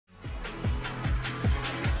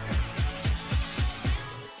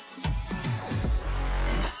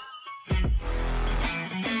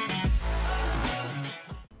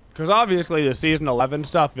Because obviously the season 11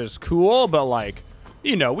 stuff is cool, but like,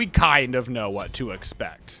 you know, we kind of know what to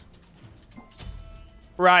expect.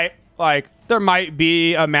 Right? Like, there might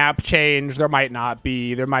be a map change, there might not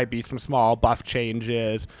be. There might be some small buff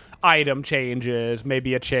changes, item changes,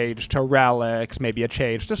 maybe a change to relics, maybe a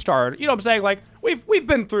change to start. You know what I'm saying? Like, we've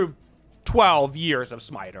been through 12 years of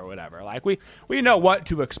Smite or whatever. Like, we know what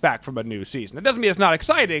to expect from a new season. It doesn't mean it's not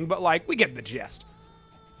exciting, but like, we get the gist.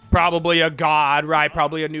 Probably a god, right?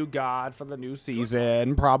 Probably a new god for the new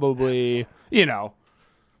season. Probably, you know,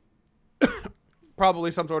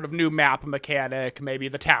 probably some sort of new map mechanic. Maybe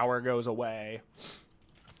the tower goes away.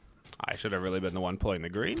 I should have really been the one pulling the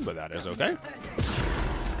green, but that is okay.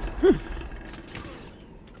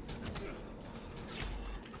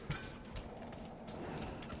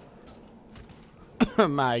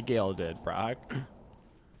 My gilded proc.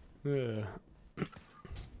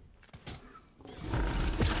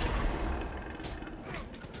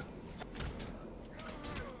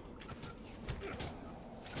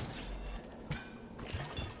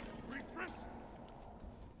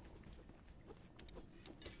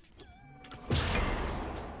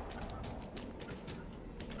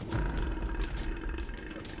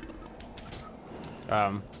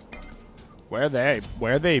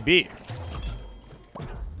 Where they be?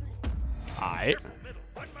 Aight.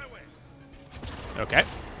 Okay.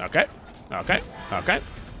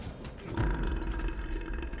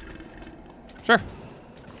 Sure.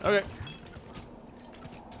 Okay.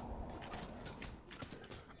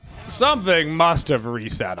 Something must have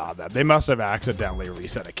reset on them. They must have accidentally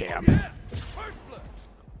reset a camp.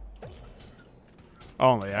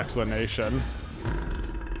 Only explanation.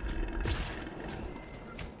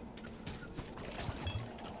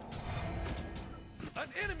 An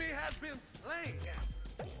enemy has been slain.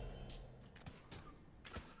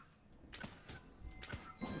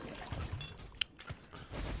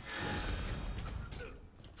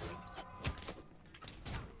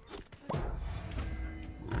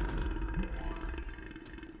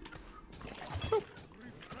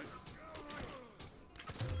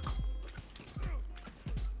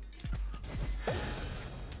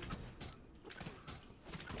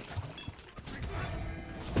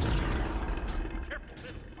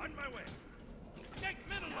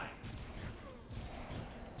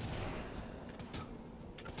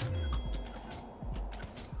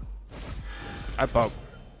 I poke.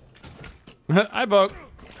 I poke.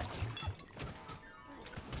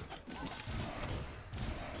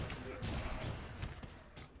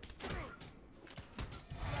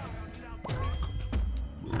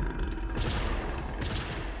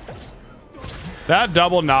 That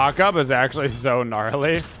double knockup is actually so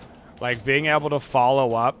gnarly. Like, being able to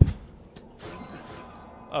follow up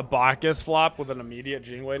a Bacchus flop with an immediate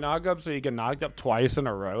Jingwei knockup so you get knocked up twice in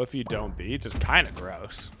a row if you don't beat, just kind of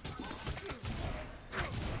gross.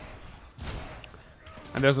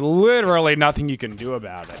 And there's literally nothing you can do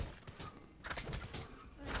about it.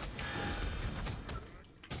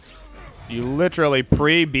 You literally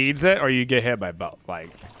pre-beads it or you get hit by both. Like,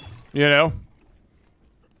 you know?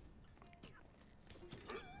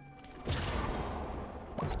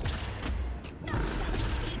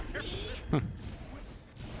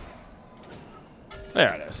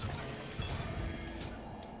 There it is.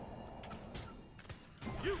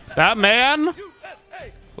 That man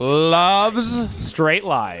loves straight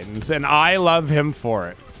lines, and I love him for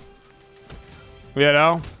it. You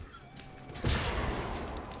know?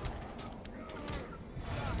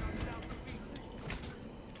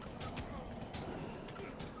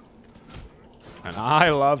 And I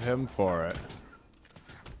love him for it.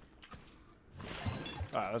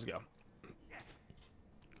 All right, let's go.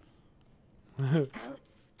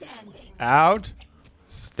 Outstanding.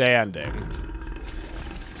 Outstanding.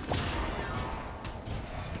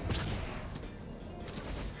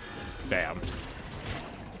 Damn.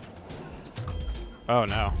 Oh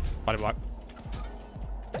no. Body block.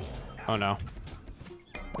 Oh no.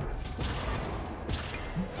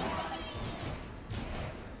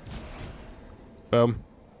 Boom.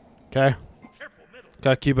 Okay.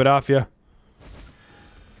 Gotta keep it off you.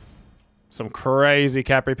 Some crazy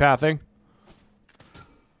Capri pathing.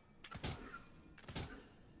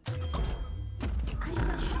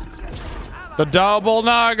 The double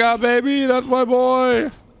naga, baby. That's my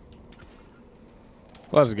boy.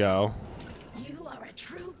 Let's go. You are a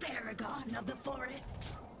true paragon of the forest.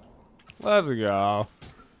 Let's go.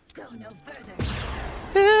 Go no further.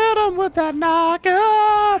 Hit him with that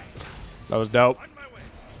knockup. That was dope.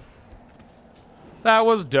 That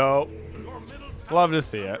was dope. Love to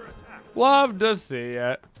see it. Love to see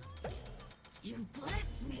it. You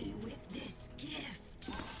bless me with this gift.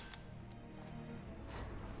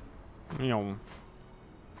 Yo.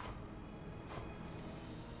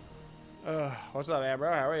 What's up,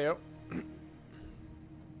 Amber? How are you?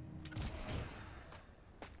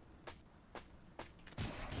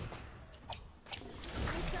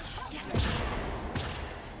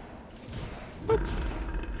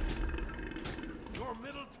 Your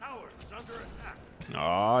middle tower is under attack.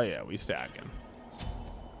 Oh yeah, we stacking.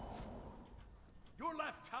 Your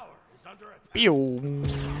left tower is under attack. Pew.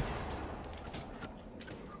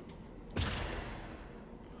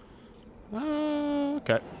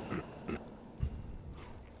 Okay.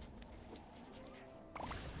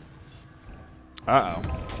 Uh-oh.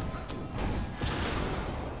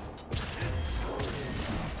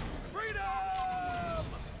 Freedom!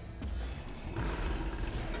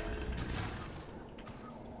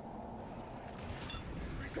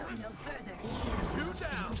 Go no further. Two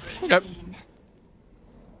down, baby. Okay.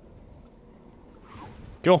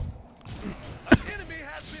 Cool. An enemy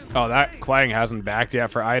has been Oh, that slain. Quang hasn't backed yet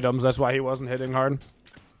for items. That's why he wasn't hitting hard.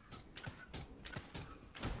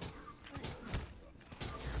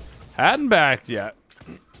 Hadn't backed yet.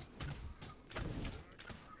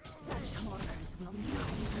 Such horrors will not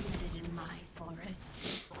be permitted in my forest.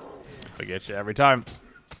 I get you every time.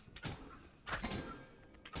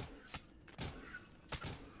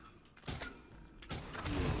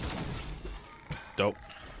 Dope.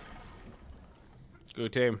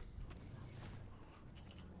 Good team.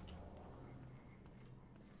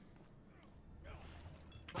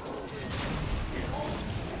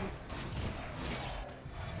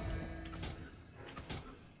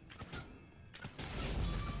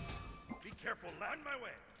 Be careful, lad. On my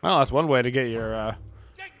way. Well, that's one way to get your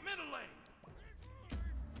Get middle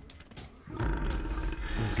lane.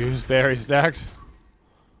 gooseberry stacked.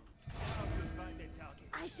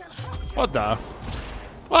 I shall hold you. What the?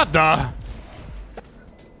 What the?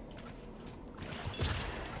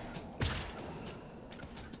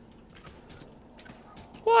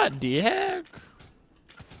 What the heck?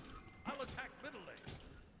 I'll attack middle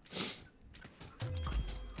lane.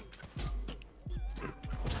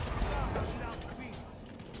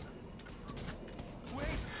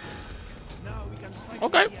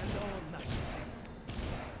 Okay.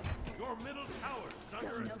 Your middle tower is Go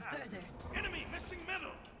under no attack. further. Enemy missing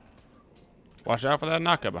middle. Watch out for that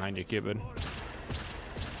knockup behind you, Cupid.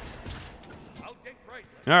 I'll get right.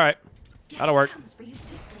 All right. That'll work. Comes for you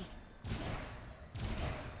quickly.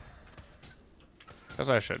 Guess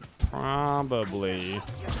I should probably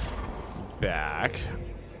back.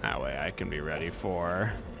 That way I can be ready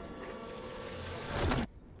for.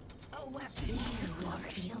 A weapon you will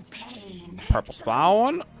feel pain. Purple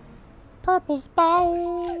spawn. Purple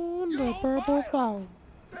spawn. The purple spawn.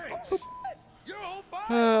 Thanks. You're on fire.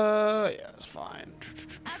 Yeah, it's fine.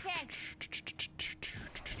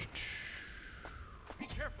 Be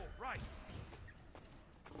careful, right.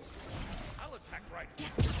 I'll attack right.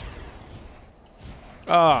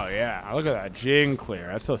 Oh, yeah. Look at that Jing clear.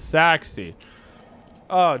 That's so sexy.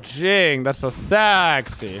 Oh, Jing. That's so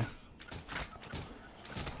sexy.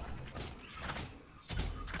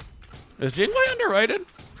 Is Jing way underrated?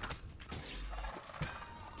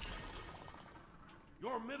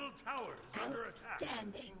 Your middle tower is under attack.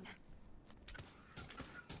 Standing.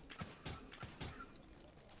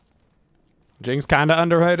 Jing's kind of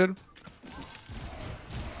underrated.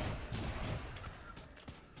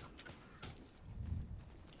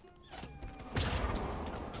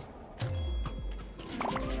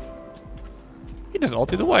 He just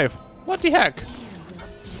ulted the wave. What the heck?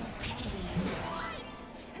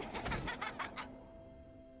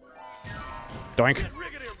 Doink. Get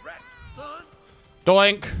riggedy wrecked, son.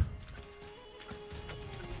 Doink.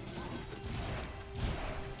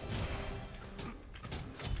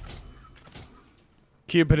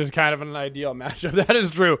 Cupid is kind of an ideal matchup. That is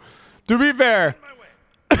true. To be fair,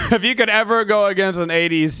 My way. if you could ever go against an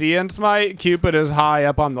ADC in Smite, Cupid is high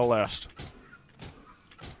up on the list.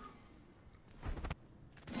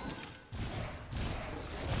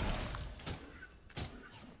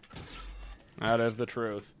 That is the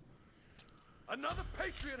truth. Another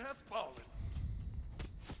patriot has fallen.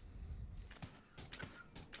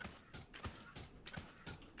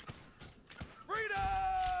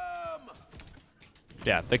 Freedom!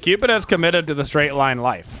 Yeah, the Cupid is committed to the straight line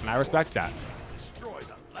life, and I respect that. Destroy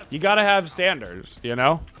the left. You gotta have standards, you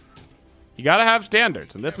know? You gotta have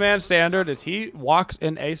standards, and this man's standard is he walks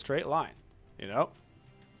in a straight line, you know?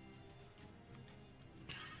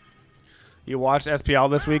 You watched SPL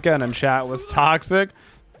this weekend and chat was toxic.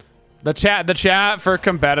 The chat for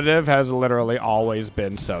competitive has literally always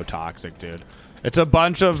been so toxic, dude. It's a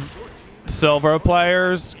bunch of silver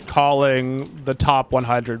players calling the top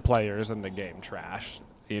 100 players in the game trash.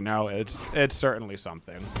 You know, it's certainly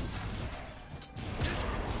something.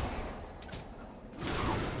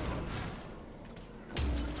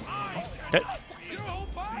 Okay.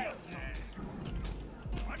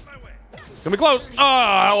 Gonna be close. Oh,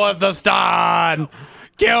 that was the stun.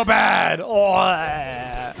 Cupid. Oh.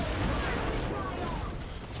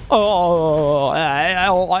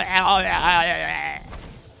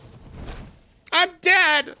 I'm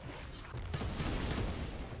dead.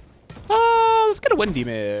 Let's get a wind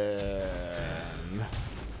demon.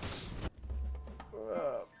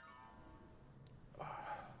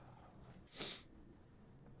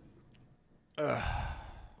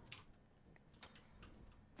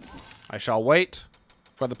 I shall wait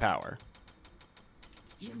for the power.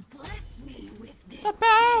 You bless me with this. The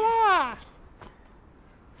power!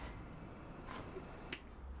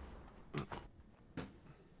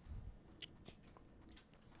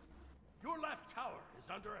 Your left tower is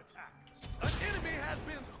under attack. An enemy has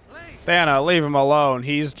been slain. Thana, leave him alone.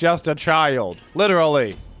 He's just a child.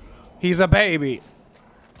 Literally. He's a baby.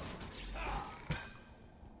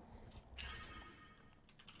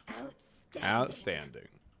 Outstanding.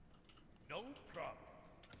 No problem.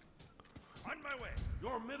 On my way.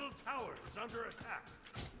 Your middle tower is under attack.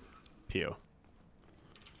 Pew.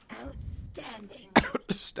 Outstanding.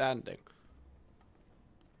 Outstanding.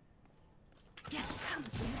 Death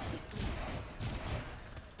comes when you quickly.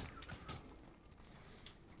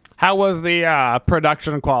 How was the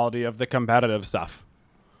production quality of the competitive stuff?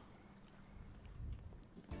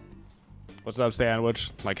 What's up, Sandwich?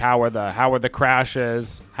 Like, how were the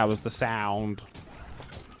crashes? How was the sound?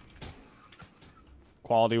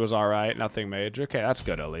 Quality was all right. Nothing major. Okay, that's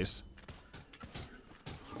good at least.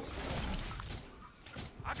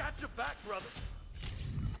 I got your back, brother.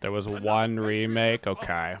 There was one remake.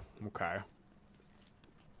 Okay. Okay.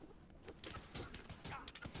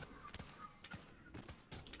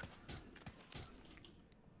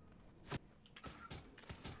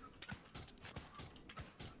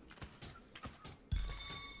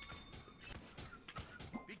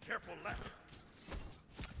 Be careful left.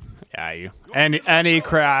 Yeah, any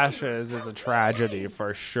crashes is a tragedy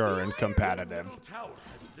for sure in competitive. Middle tower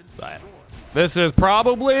has been But destroyed. this is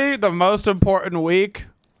probably the most important week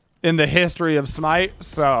in the history of Smite.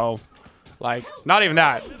 So, like, not even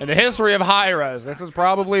that. In the history of Hi-Res, this is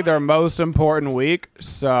probably their most important week.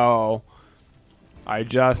 So, I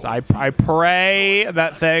pray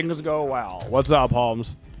that things go well. What's up,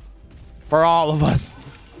 Holmes? For all of us,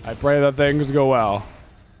 I pray that things go well.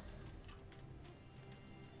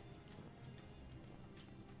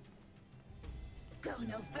 Go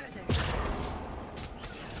no further.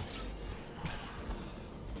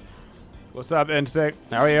 What's up, Instinct?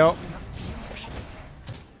 How are you?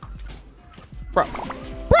 Bro.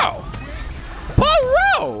 Bro!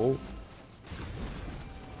 Bro!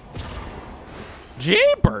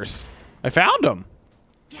 Jeepers! I found him.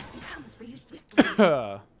 Death comes for you swiftly.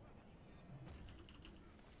 A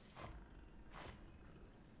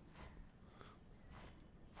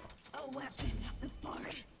weapon of the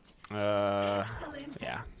forest. Excellent.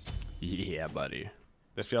 Yeah. Yeah, buddy.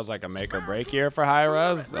 This feels like a make or break year for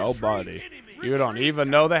Hi-Res. Oh, buddy. You don't even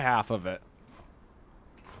know the half of it.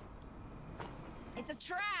 It's a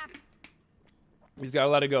trap. He's got to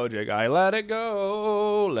let it go, Jig. I let it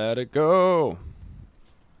go. Let it go.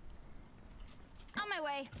 On my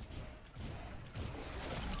way.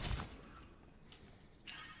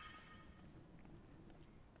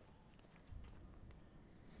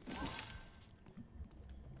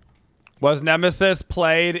 Was Nemesis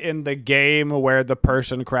played in the game where the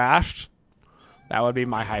person crashed? That would be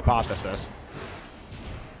my hypothesis.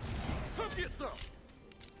 Come get some.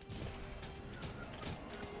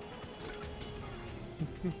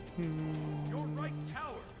 Your right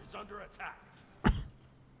tower is under attack.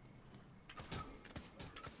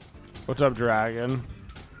 What's up, Dragon?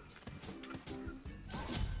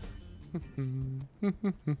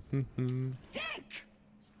 Dick!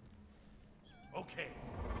 Okay.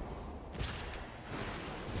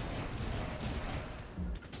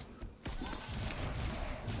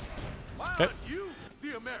 Why Okay. aren't you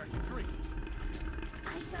the American dream?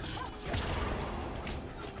 I shall touch you.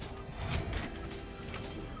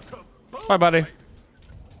 Kaboom, Bye, buddy. baby.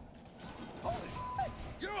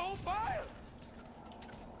 You're on fire.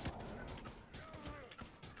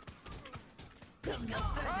 Go no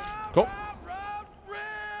further. Cool.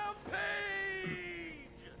 Rampage.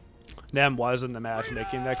 Nem was in the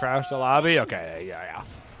matchmaking that crashed the lobby? Okay, yeah.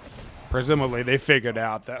 Presumably, they figured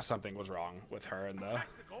out that something was wrong with her and the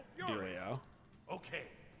Tactical fury. dealio. Okay.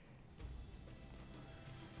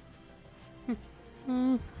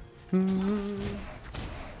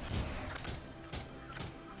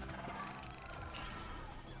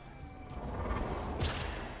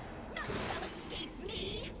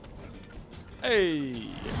 Hey.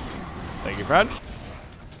 Thank you, friend.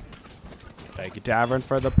 Thank you, Tavern,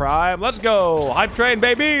 for the prime. Let's go. Hype train,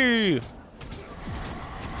 baby.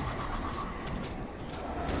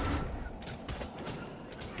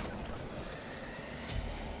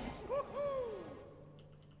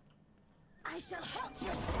 I shall halt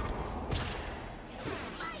your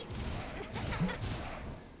light.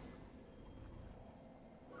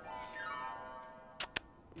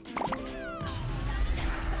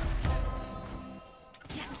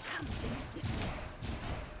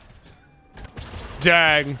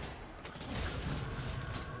 Dang.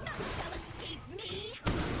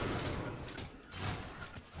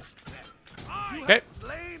 Okay.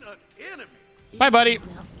 Slain an enemy. Bye, buddy.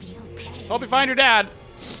 Hope you find your dad.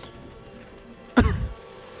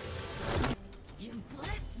 You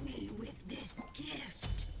bless me with this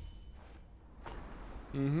gift.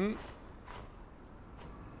 Mm-hmm.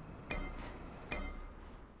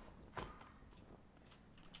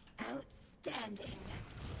 Outstanding.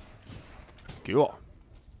 Cool.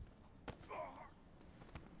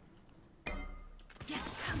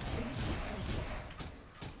 Death comes very quickly.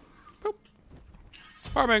 Boop.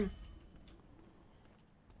 Farming.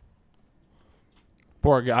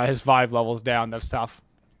 Poor guy is 5 levels down. That's tough.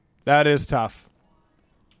 That is tough.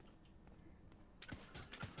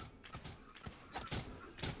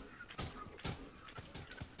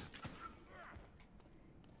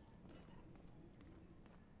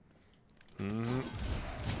 Mm-hmm.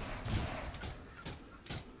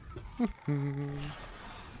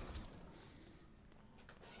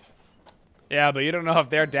 Yeah, but you don't know if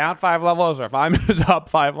they're down 5 levels or if I'm up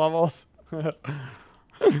 5 levels. Yeah.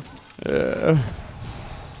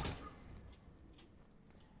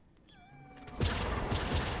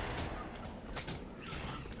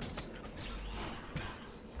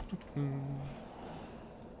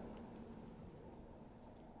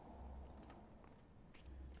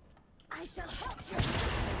 I shall halt your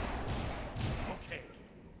Okay.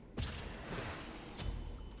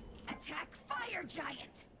 attack, fire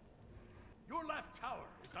giant. Your left tower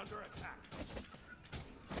is under attack.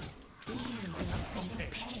 You will feel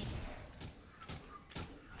pain.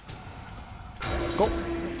 Go. You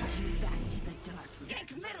back to the dark.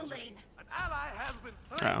 Take middle lane. An ally has been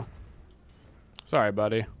slain. Oh. Sorry,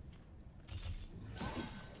 buddy.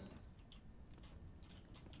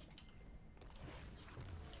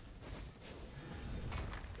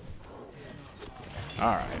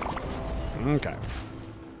 All right. Okay.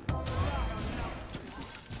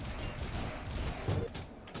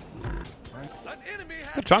 An enemy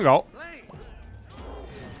has Good chungo. been slain.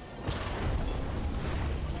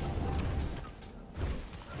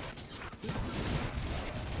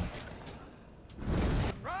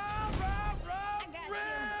 Run, run, run,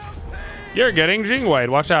 rampage. You're getting Jing Wade.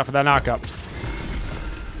 Watch out for that knockup.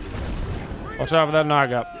 Watch out for that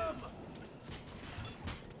knockup.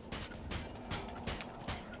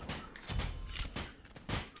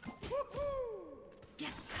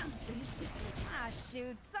 Death comes very quickly. Ah,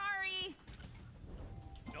 shoot. Sorry.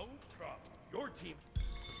 No problem. Your team.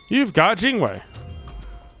 You've got Jingwei.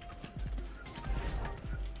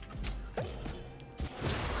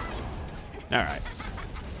 All right.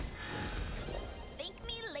 Thank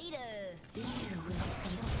me later. You will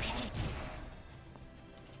feel pain.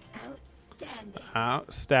 Outstanding.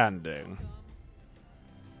 Outstanding.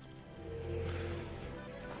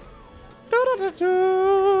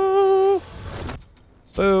 Do-do-do-do.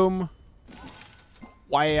 Boom.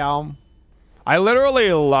 Wham. I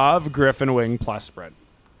literally love Griffin Wing plus sprint.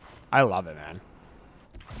 I love it, man.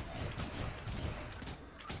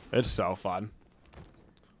 It's so fun.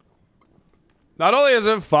 Not only is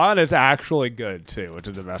it fun, it's actually good too, which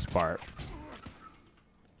is the best part.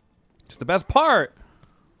 It's the best part.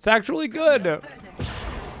 It's actually good. They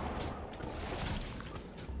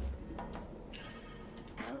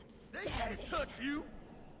Outstanding. can't touch you.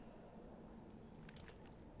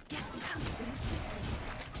 Death comes very quickly.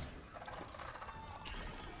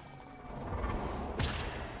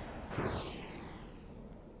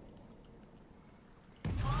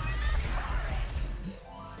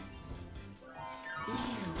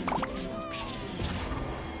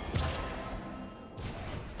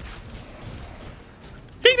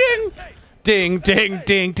 Ding ding. Ding ding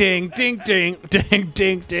ding ding ding ding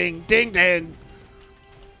ding ding ding ding.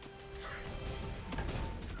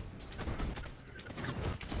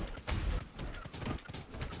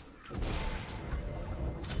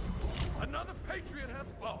 Another patriot has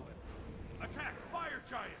fallen. Attack, fire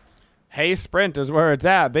giant. Hey, sprint is where it's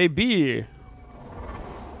at, baby.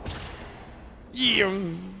 Yeah,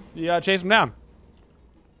 you gotta chase him down.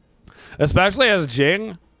 Especially as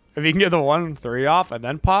Jing If you can get the 1-3 off and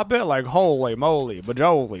then pop it, like, holy moly,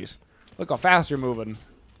 bajolies. Look how fast you're moving.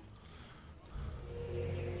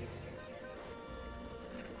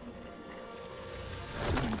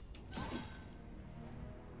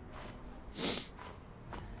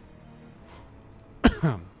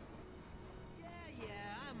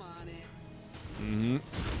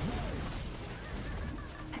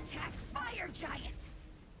 Attack fire giant.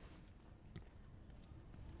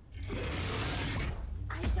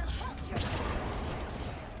 I shall halt your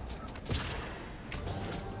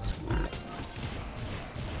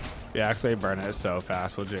Yeah, actually, burn it so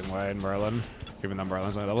fast with Jing and Merlin. Even though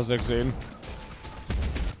Merlin's only level 16.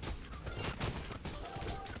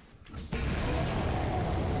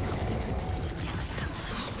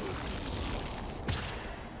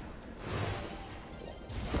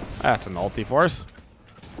 That's an ulti force.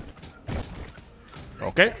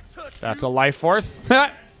 Okay. That's a life force.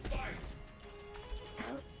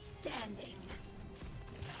 outstanding.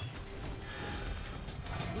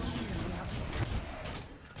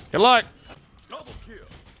 Good luck. Double kill.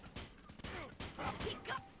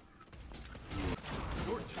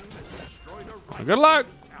 Your team has destroyed a right Good luck.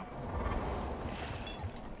 tower.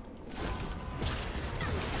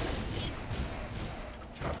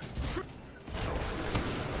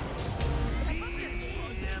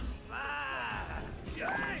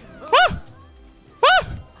 Ah! Ah!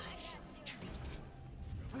 I shall retreat.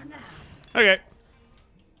 For now. Okay.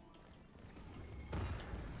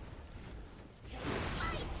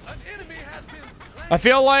 An enemy has been slain. I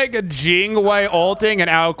feel like Jing Wei ulting and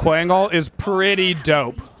out Quangle is pretty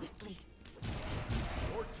dope. Quickly.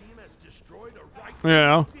 Your team has destroyed a right You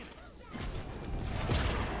know? Phoenix.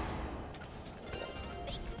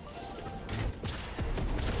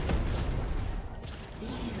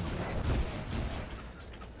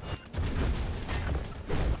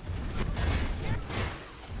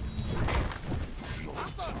 I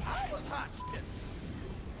thought I was hot shit.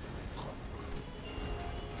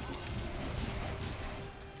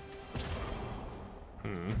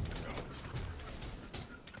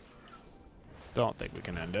 Don't think we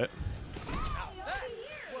can end it. Now that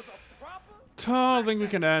was a proper Don't think we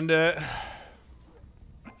can end it.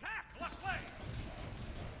 attack. Left leg.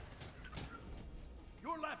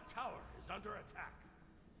 Your left tower is under attack.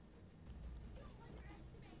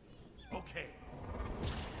 Okay.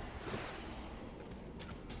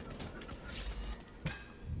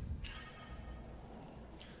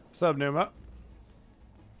 What's up, Numa?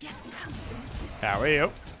 Death comes. How are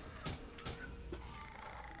you?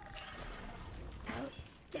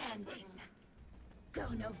 Outstanding. Go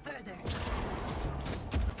no further.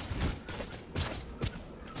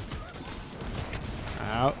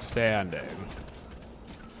 Outstanding.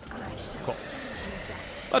 Cool.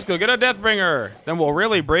 Let's go get a Deathbringer. Then we'll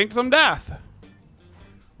really bring some death.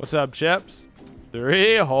 What's up, Chips?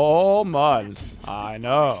 3 whole months. I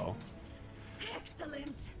know.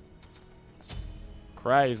 Excellent.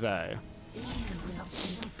 Crazy. You will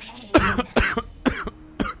feel pain.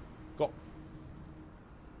 Cool.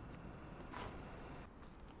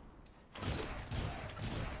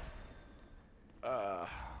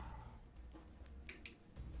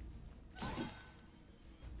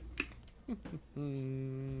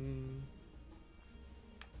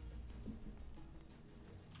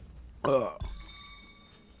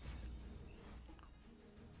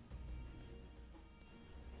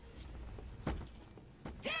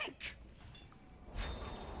 Tank.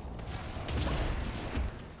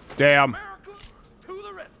 Damn. America to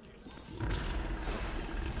the rescue.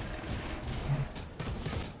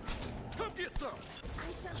 Come get some.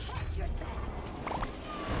 I shall halt your death.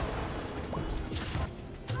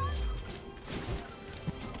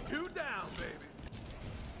 2 down, baby.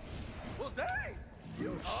 Well, dang.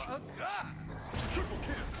 You are a god. Triple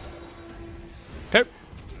kill. Okay.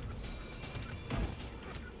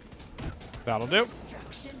 That'll do.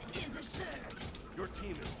 Destruction is assured. Your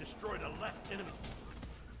team has destroyed a left enemy.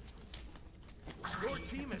 Your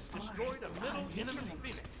team has destroyed a middle enemy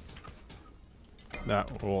Phoenix.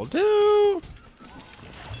 That will do.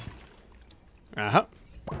 Uh-huh.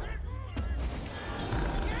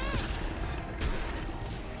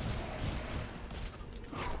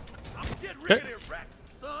 Get rid of their rat,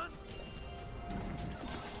 son.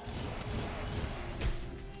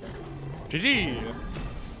 GG. You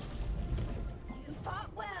fought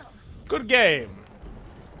well. Good game.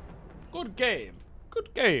 Good game.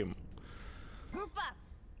 Good game. Group up.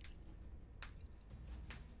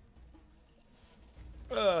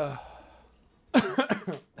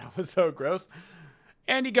 That was so gross.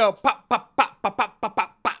 And you go pop, pop, pop, pop, pop, pop,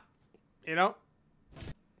 pop, pop. You know?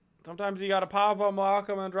 Sometimes you gotta pop them, lock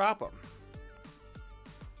them, and drop them.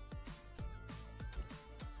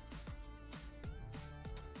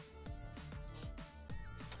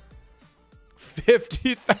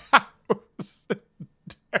 50,000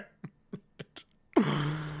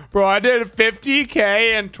 Bro, I did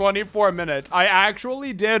 50k in 24 minutes. I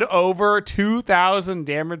actually did over 2,000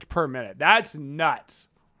 damage per minute. That's nuts.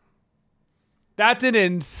 That's an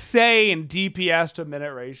insane DPS to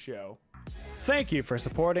minute ratio. Thank you for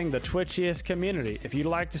supporting the Twitchiest community. If you'd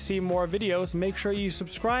like to see more videos, make sure you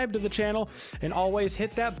subscribe to the channel and always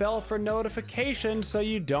hit that bell for notifications so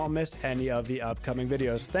you don't miss any of the upcoming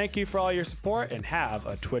videos. Thank you for all your support and have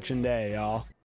a Twitchin' day, y'all.